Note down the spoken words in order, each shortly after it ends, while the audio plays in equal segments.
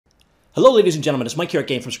Hello ladies and gentlemen, it's Mike here at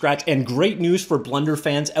Game From Scratch, and great news for Blender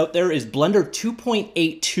fans out there is Blender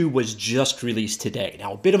 2.82 was just released today.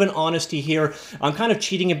 Now, a bit of an honesty here, I'm kind of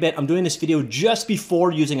cheating a bit. I'm doing this video just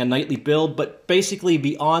before using a nightly build, but basically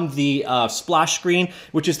beyond the splash screen,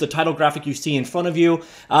 which is the title graphic you see in front of you,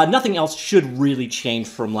 nothing else should really change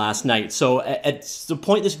from last night. So at the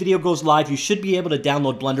point this video goes live, you should be able to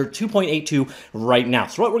download Blender 2.82 right now.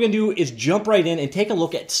 So what we're going to do is jump right in and take a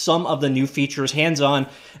look at some of the new features hands-on,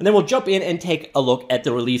 and then we'll jump in and take a look at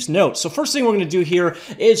the release notes. So first thing we're going to do here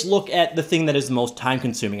is look at the thing that is the most time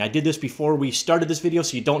consuming. I did this before we started this video,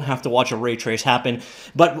 so you don't have to watch a ray trace happen,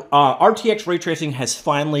 but RTX ray tracing has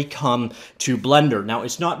finally come to Blender. Now,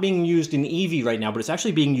 it's not being used in EEVEE right now, but it's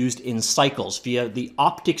actually being used in cycles via the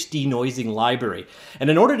OptiX denoising library. And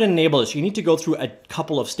in order to enable this, you need to go through a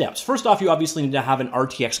couple of steps. First off, you obviously need to have an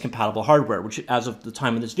RTX compatible hardware, which as of the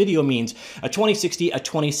time of this video means a 2060, a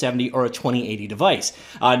 2070, or a 2080 device,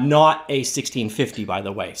 not a 1650, by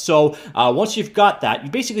the way. So once you've got that, you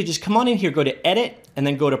basically just come on in here, go to Edit, and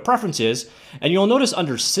then go to Preferences, and you'll notice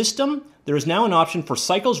under System, there is now an option for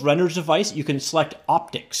Cycles Renders Device. You can select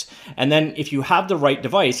OptiX, and then if you have the right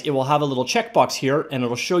device, it will have a little checkbox here, and it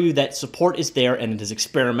will show you that support is there and it is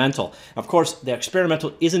experimental. Of course, the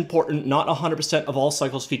experimental is important. Not 100% of all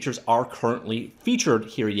Cycles features are currently featured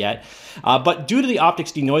here yet, but due to the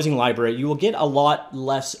OptiX denoising library, you will get a lot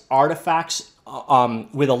less artifacts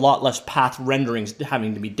with a lot less path renderings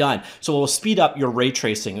having to be done. So it will speed up your ray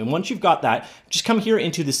tracing. And once you've got that, just come here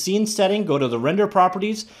into the scene setting, go to the render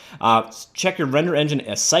properties, check your render engine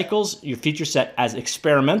as cycles, your feature set as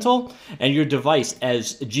experimental, and your device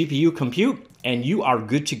as GPU compute, and you are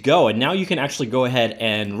good to go. And now you can actually go ahead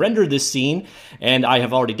and render this scene, and I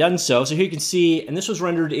have already done so. So here you can see, and this was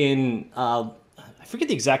rendered in I forget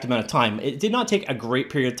the exact amount of time. It did not take a great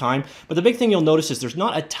period of time, but the big thing you'll notice is there's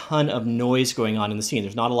not a ton of noise going on in the scene.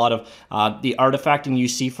 There's not a lot of the artifacting you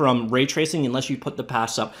see from ray tracing unless you put the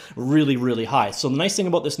paths up really, really high. So the nice thing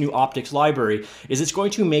about this new OptiX library is it's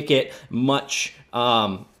going to make it much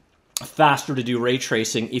faster to do ray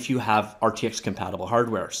tracing if you have RTX compatible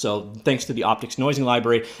hardware. So thanks to the OptiX noising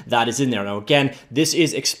library, that is in there. Now again, this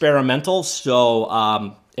is experimental,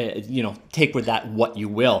 so you know, take with that what you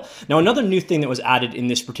will. Now, another new thing that was added in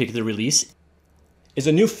this particular release is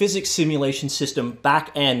a new physics simulation system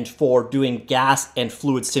back end for doing gas and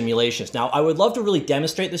fluid simulations. Now, I would love to really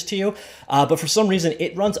demonstrate this to you, but for some reason,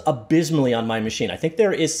 it runs abysmally on my machine. I think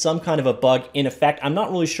there is some kind of a bug in effect. I'm not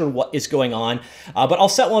really sure what is going on, but I'll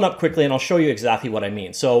set one up quickly and I'll show you exactly what I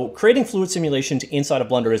mean. So creating fluid simulations inside of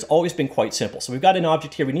Blender has always been quite simple. So we've got an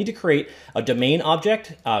object here. We need to create a domain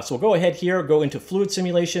object. So we'll go ahead here, go into fluid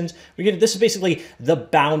simulations. This is basically the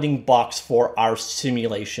bounding box for our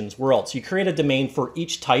simulations world. So you create a domain for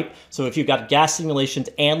each type. So if you've got gas simulations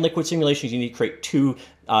and liquid simulations, you need to create two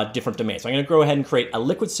different domains. So I'm going to go ahead and create a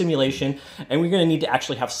liquid simulation, and we're going to need to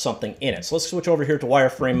actually have something in it. So let's switch over here to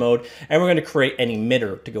wireframe mode, and we're going to create an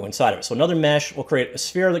emitter to go inside of it. So another mesh, we'll create a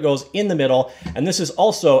sphere that goes in the middle, and this is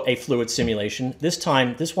also a fluid simulation. This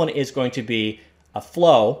time, this one is going to be a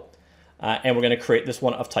flow, and we're going to create this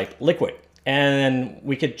one of type liquid. And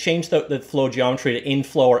we could change the flow geometry to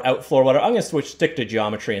inflow or outflow or whatever. I'm going to stick to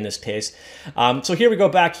geometry in this case. So here we go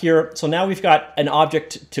back here. So now we've got an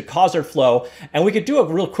object to cause our flow, and we could do a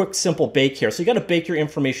real quick, simple bake here. So you got to bake your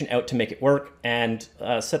information out to make it work, and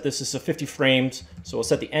set this as a 50 frames. So we'll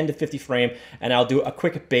set the end to 50 frame, and I'll do a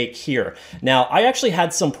quick bake here. Now, I actually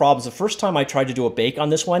had some problems. The first time I tried to do a bake on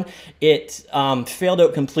this one, it failed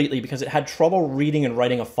out completely because it had trouble reading and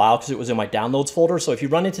writing a file because it was in my downloads folder. So if you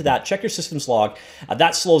run into that, check your system log.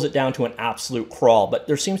 That slows it down to an absolute crawl, but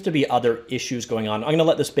there seems to be other issues going on. I'm going to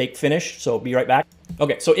let this bake finish, so be right back.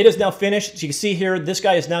 Okay, so it is now finished. So you can see here, this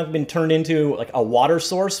guy has now been turned into like a water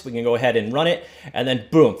source. We can go ahead and run it, and then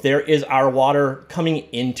boom, there is our water coming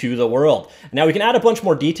into the world. Now we can add a bunch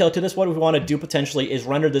more detail to this. What we want to do potentially is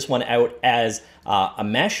render this one out as a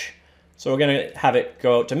mesh. So we're going to have it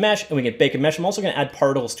go out to mesh, and we can bake a mesh. I'm also going to add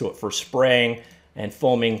particles to it for spraying and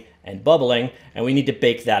foaming and bubbling, and we need to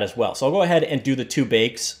bake that as well. So I'll go ahead and do the two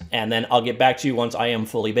bakes, and then I'll get back to you once I am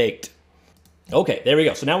fully baked. Okay, there we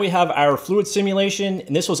go. So now we have our fluid simulation,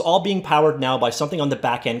 and this was all being powered now by something on the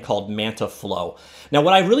back end called Mantaflow. Now,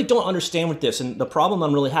 what I really don't understand with this, and the problem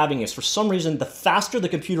I'm really having is for some reason, the faster the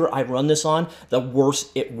computer I run this on, the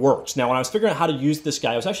worse it works. Now, when I was figuring out how to use this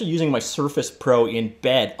guy, I was actually using my Surface Pro in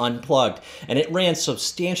bed, unplugged, and it ran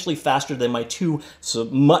substantially faster than my two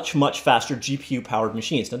much faster GPU-powered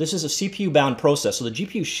machines. Now, this is a CPU-bound process, so the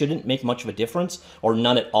GPU shouldn't make much of a difference, or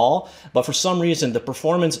none at all, but for some reason, the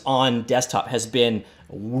performance on desktop has has been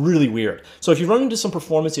really weird. So if you run into some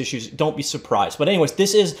performance issues, don't be surprised. But anyways,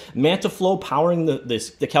 this is Mantaflow powering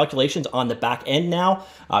the calculations on the back end now.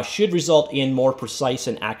 Should result in more precise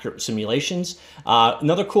and accurate simulations.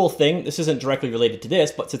 Another cool thing, this isn't directly related to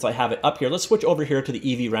this, but since I have it up here, let's switch over here to the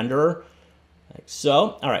EEVEE renderer. Like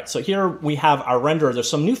so. All right, so here we have our renderer. There's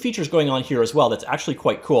some new features going on here as well that's actually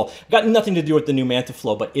quite cool. Got nothing to do with the new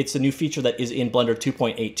Mantaflow, but it's a new feature that is in Blender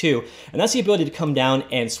 2.82, and that's the ability to come down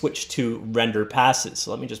and switch to render passes.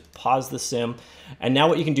 So let me just pause the sim. And now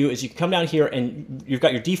what you can do is you can come down here and you've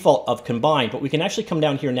got your default of combined, but we can actually come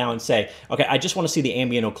down here now and say, okay, I just want to see the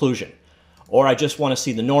ambient occlusion, or I just want to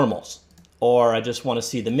see the normals, or I just want to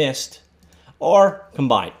see the mist, or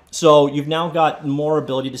combine. So you've now got more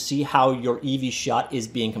ability to see how your EEVEE shot is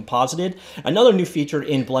being composited. Another new feature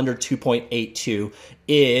in Blender 2.82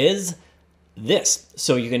 is this.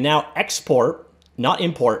 So you can now export, not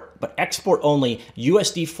import, but export only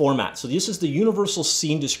USD format. So this is the universal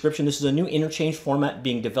scene description. This is a new interchange format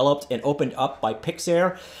being developed and opened up by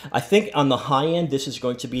Pixar. I think on the high end, this is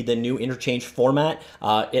going to be the new interchange format.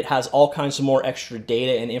 It has all kinds of more extra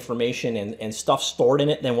data and information and stuff stored in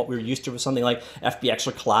it than what we're used to with something like FBX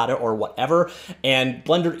or Collada or whatever. And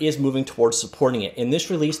Blender is moving towards supporting it. In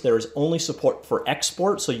this release, there is only support for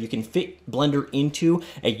export, so you can fit Blender into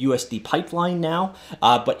a USD pipeline now,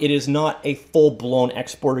 but it is not a full-blown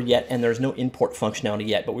exporter yet, and there's no import functionality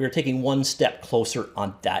yet, but we are taking one step closer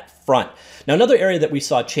on that front. Now, another area that we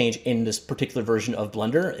saw change in this particular version of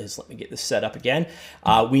Blender is, let me get this set up again,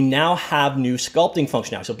 we now have new sculpting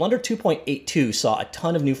functionality. So Blender 2.82 saw a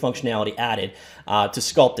ton of new functionality added to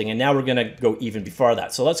sculpting, and now we're gonna go even before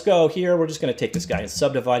that. So let's go here, we're just gonna take this guy and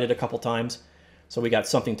subdivide it a couple times. So we got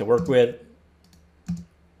something to work with.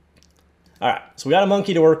 All right, so we got a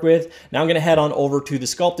monkey to work with. Now I'm gonna head on over to the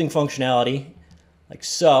sculpting functionality, like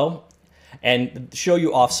so, and show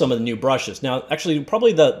you off some of the new brushes. Now, actually,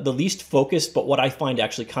 probably the least focused, but what I find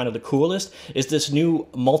actually kind of the coolest is this new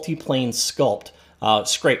multi-plane scrape.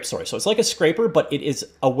 So it's like a scraper, but it is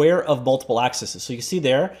aware of multiple axes. So you can see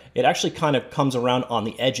there, it actually kind of comes around on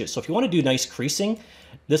the edges. So if you want to do nice creasing,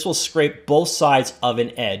 this will scrape both sides of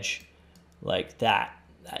an edge like that.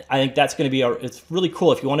 I think that's going to be, it's really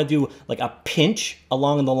cool if you want to do like a pinch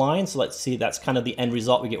along the line. So let's see, that's kind of the end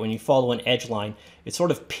result we get when you follow an edge line. It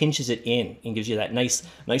sort of pinches it in and gives you that nice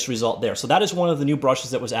result there. So that is one of the new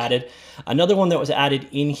brushes that was added. Another one that was added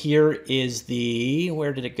in here is the,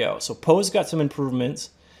 where did it go? So Pose got some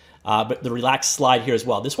improvements, but the Relax slide here as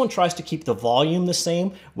well. This one tries to keep the volume the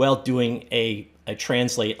same while doing a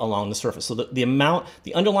translate along the surface. So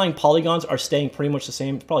the underlying polygons are staying pretty much the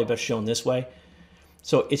same. It's probably best shown this way.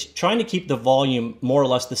 So it's trying to keep the volume more or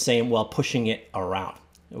less the same while pushing it around,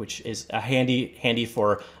 which is handy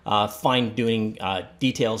for fine-tuning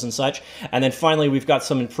details and such. And then finally, we've got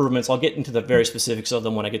some improvements. I'll get into the very specifics of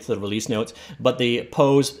them when I get to the release notes. But the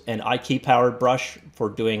Pose and iKey-powered brush for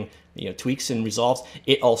doing tweaks and resolves,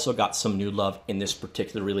 it also got some new love in this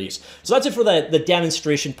particular release. So that's it for the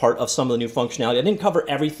demonstration part of some of the new functionality. I didn't cover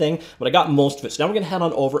everything, but I got most of it. So now we're going to head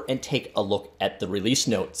on over and take a look at the release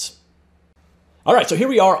notes. All right, so here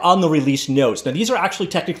we are on the release notes. Now, these are actually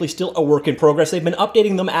technically still a work in progress. They've been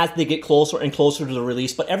updating them as they get closer and closer to the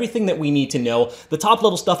release, but everything that we need to know, the top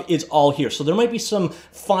level stuff is all here. So there might be some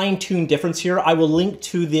fine-tuned difference here. I will link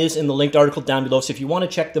to this in the linked article down below. So if you want to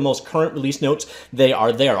check the most current release notes, they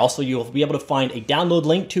are there. Also, you'll be able to find a download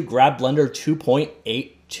link to grab Blender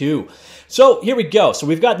 2.82. So here we go. So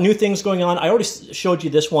we've got new things going on. I already showed you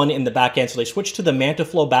this one in the back end. So they switched to the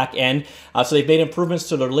Mantaflow back end. So they've made improvements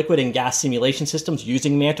to their liquid and gas simulation systems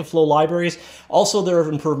using Mantaflow libraries. Also, there are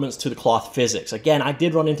improvements to the cloth physics. Again, I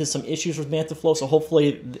did run into some issues with Mantaflow, so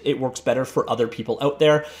hopefully it works better for other people out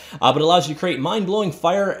there. But it allows you to create mind-blowing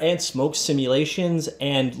fire and smoke simulations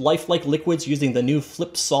and lifelike liquids using the new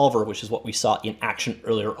Flip Solver, which is what we saw in action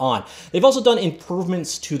earlier on. They've also done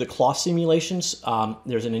improvements to the cloth simulations.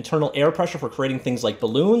 There's an internal air pressure for creating things like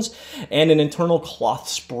balloons and an internal cloth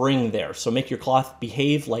spring there. So make your cloth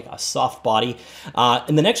behave like a soft body.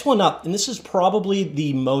 And the next one up, and this is probably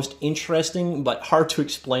the most interesting but hard to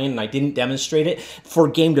explain, and I didn't demonstrate it, for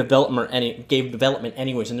game development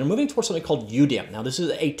anyways. And they're moving towards something called UDIM. Now, this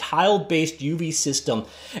is a tile-based UV system.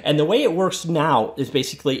 And the way it works now is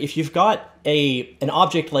basically if you've got an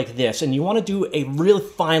object like this and you want to do a real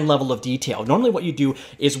fine level of detail, normally what you do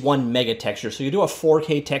is 1 mega texture. So you do a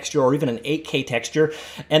 4K texture or even an 8K texture,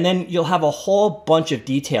 and then you'll have a whole bunch of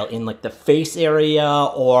detail in like the face area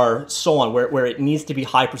or so on where it needs to be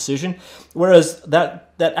high precision. Whereas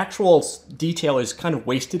that that actual detail is kind of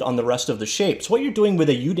wasted on the rest of the shape. So what you're doing with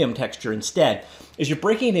a UDIM texture instead is you're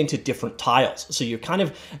breaking it into different tiles. So you kind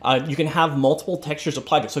of, you can have multiple textures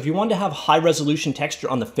applied to it. So if you wanted to have high resolution texture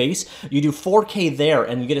on the face, you do 4K there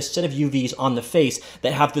and you get a set of UVs on the face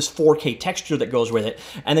that have this 4K texture that goes with it.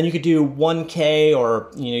 And then you could do 1K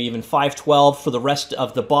or even 512 for the rest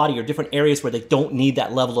of the body or different areas where they don't need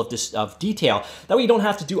that level of detail. That way you don't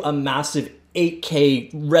have to do a massive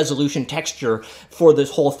 8K resolution texture for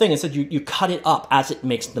this whole thing. Instead, you cut it up as it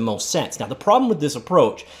makes the most sense. Now, the problem with this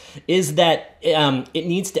approach is that it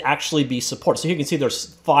needs to actually be supported. So here you can see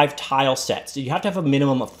there's 5 tile sets. So you have to have a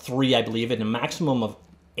minimum of 3, I believe, and a maximum of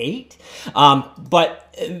 8.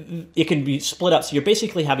 But it can be split up. So you're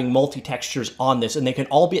basically having multi-textures on this, and they can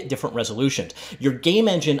all be at different resolutions. Your game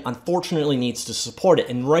engine, unfortunately, needs to support it.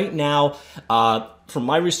 And right now, from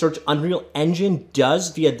my research, Unreal Engine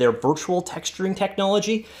does via their virtual texturing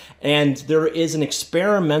technology, and there is an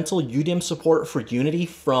experimental UDIM support for Unity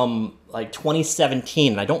from like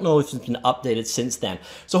 2017. And I don't know if it's been updated since then.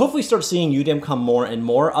 So hopefully start seeing UDIM come more and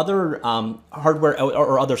more. Other hardware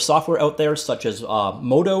or other software out there, such as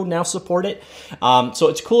Modo, now support it. So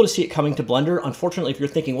it's cool to see it coming to Blender. Unfortunately, if you're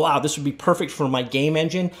thinking, wow, this would be perfect for my game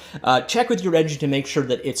engine, check with your engine to make sure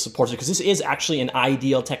that it supports it, because this is actually an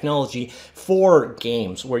ideal technology for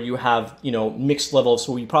games where you have, mixed levels,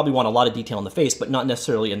 so you probably want a lot of detail in the face, but not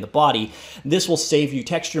necessarily in the body. This will save you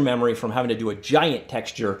texture memory from having to do a giant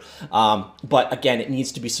texture, but again, it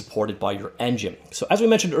needs to be supported by your engine. So as we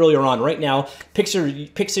mentioned earlier on, right now,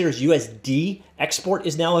 Pixar's USD export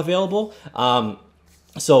is now available.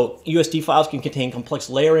 So USD files can contain complex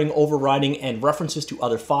layering, overriding, and references to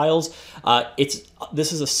other files.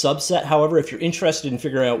 This is a subset. However, if you're interested in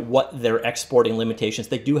figuring out what they're exporting limitations,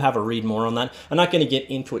 they do have a read more on that. I'm not going to get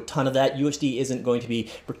into a ton of that. USD isn't going to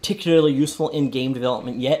be particularly useful in game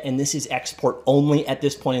development yet, and this is export only at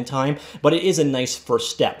this point in time, but it is a nice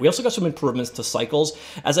first step. We also got some improvements to cycles.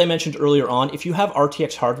 As I mentioned earlier on, if you have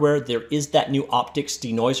RTX hardware, there is that new OptiX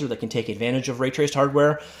denoiser that can take advantage of ray traced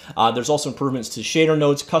hardware. There's also improvements to shader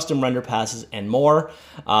nodes, custom render passes, and more.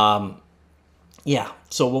 Yeah,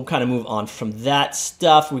 so we'll kind of move on from that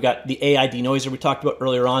stuff. We got the AI denoiser we talked about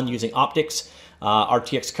earlier on using OptiX,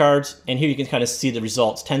 RTX cards, and here you can kind of see the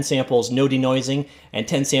results. 10 samples, no denoising, and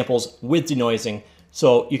 10 samples with denoising.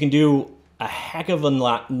 So you can do a heck of a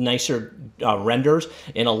lot nicer renders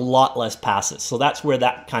in a lot less passes. So that's where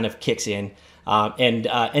that kind of kicks in. And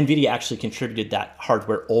NVIDIA actually contributed that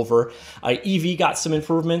hardware over. EEVEE got some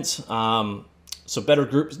improvements. So better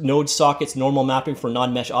group node sockets, normal mapping for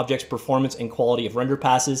non-mesh objects, performance and quality of render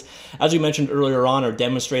passes. As we mentioned earlier on or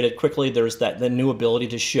demonstrated quickly, there's the new ability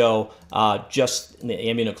to show just the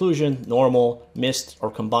ambient occlusion, normal, mist,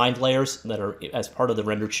 or combined layers that are as part of the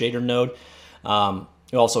rendered shader node.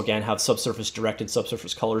 You also, again, have subsurface directed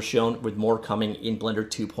subsurface colors shown, with more coming in Blender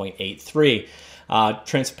 2.83.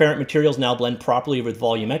 Transparent materials now blend properly with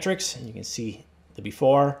volumetrics. And you can see the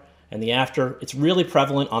before and the after. It's really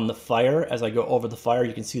prevalent on the fire. As I go over the fire,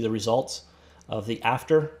 you can see the results of the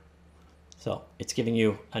after. So it's giving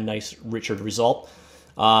you a nice, richer result.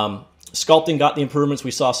 Sculpting got the improvements.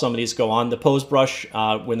 We saw some of these go on. The pose brush,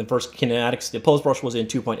 when the first kinematics, the pose brush was in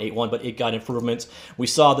 2.81, but it got improvements. We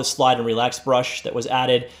saw the slide and relax brush that was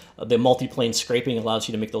added. The multi-plane scraping allows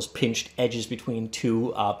you to make those pinched edges between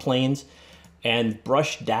two planes. And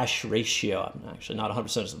brush dash ratio, I'm actually not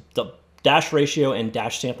 100%. The dash ratio and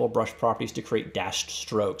dash sample brush properties to create dashed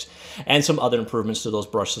strokes, and some other improvements to those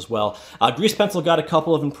brushes as well. Grease Pencil got a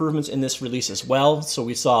couple of improvements in this release as well. So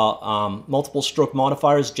we saw multiple stroke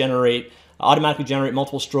modifiers automatically generate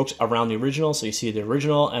multiple strokes around the original. So you see the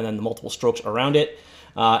original and then the multiple strokes around it.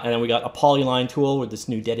 And then we got a polyline tool with this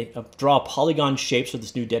new draw polygon shapes with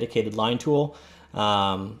this new dedicated line tool.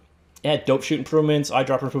 Yeah, dope shoot improvements,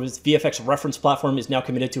 eyedropper improvements. VFX reference platform is now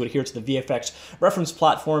committed to adhere to the VFX reference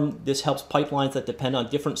platform. This helps pipelines that depend on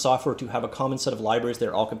different software to have a common set of libraries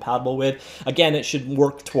they're all compatible with. Again, it should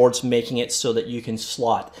work towards making it so that you can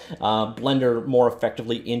slot Blender more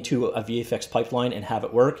effectively into a VFX pipeline and have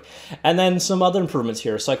it work. And then some other improvements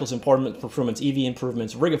here: cycles improvements, EEVEE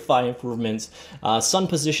improvements, Rigify improvements, sun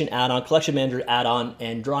position add-on, collection manager add-on,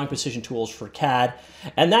 and drawing precision tools for CAD.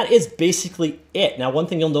 And that is basically it. Now, one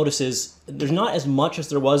thing you'll notice is there's not as much as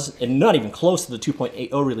there was, and not even close to the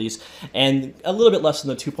 2.80 release, and a little bit less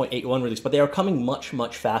than the 2.81 release, but they are coming much,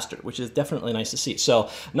 much faster, which is definitely nice to see. So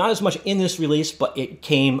not as much in this release, but it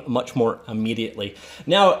came much more immediately.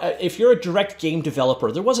 Now, if you're a direct game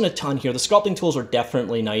developer, there wasn't a ton here. The sculpting tools are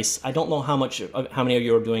definitely nice. I don't know how many of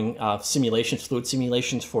you are doing simulations, fluid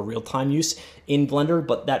simulations for real-time use in Blender,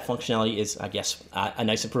 but that functionality is, I guess, a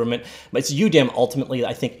nice improvement. But it's UDIM ultimately,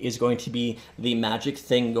 I think, is going to be the magic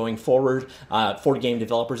thing going forward for game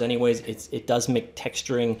developers anyways. It does make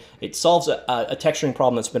texturing, it solves a texturing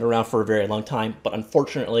problem that's been around for a very long time, but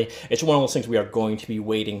unfortunately, it's one of those things we are going to be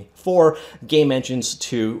waiting for game engines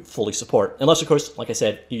to fully support. Unless, of course, like I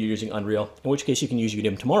said, you're using Unreal, in which case you can use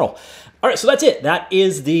UDIM tomorrow. All right, so that's it. That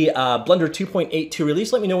is the Blender 2.82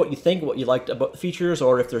 release. Let me know what you think, what you liked about the features,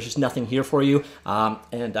 or if there's just nothing here for you.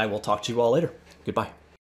 And I will talk to you all later. Goodbye.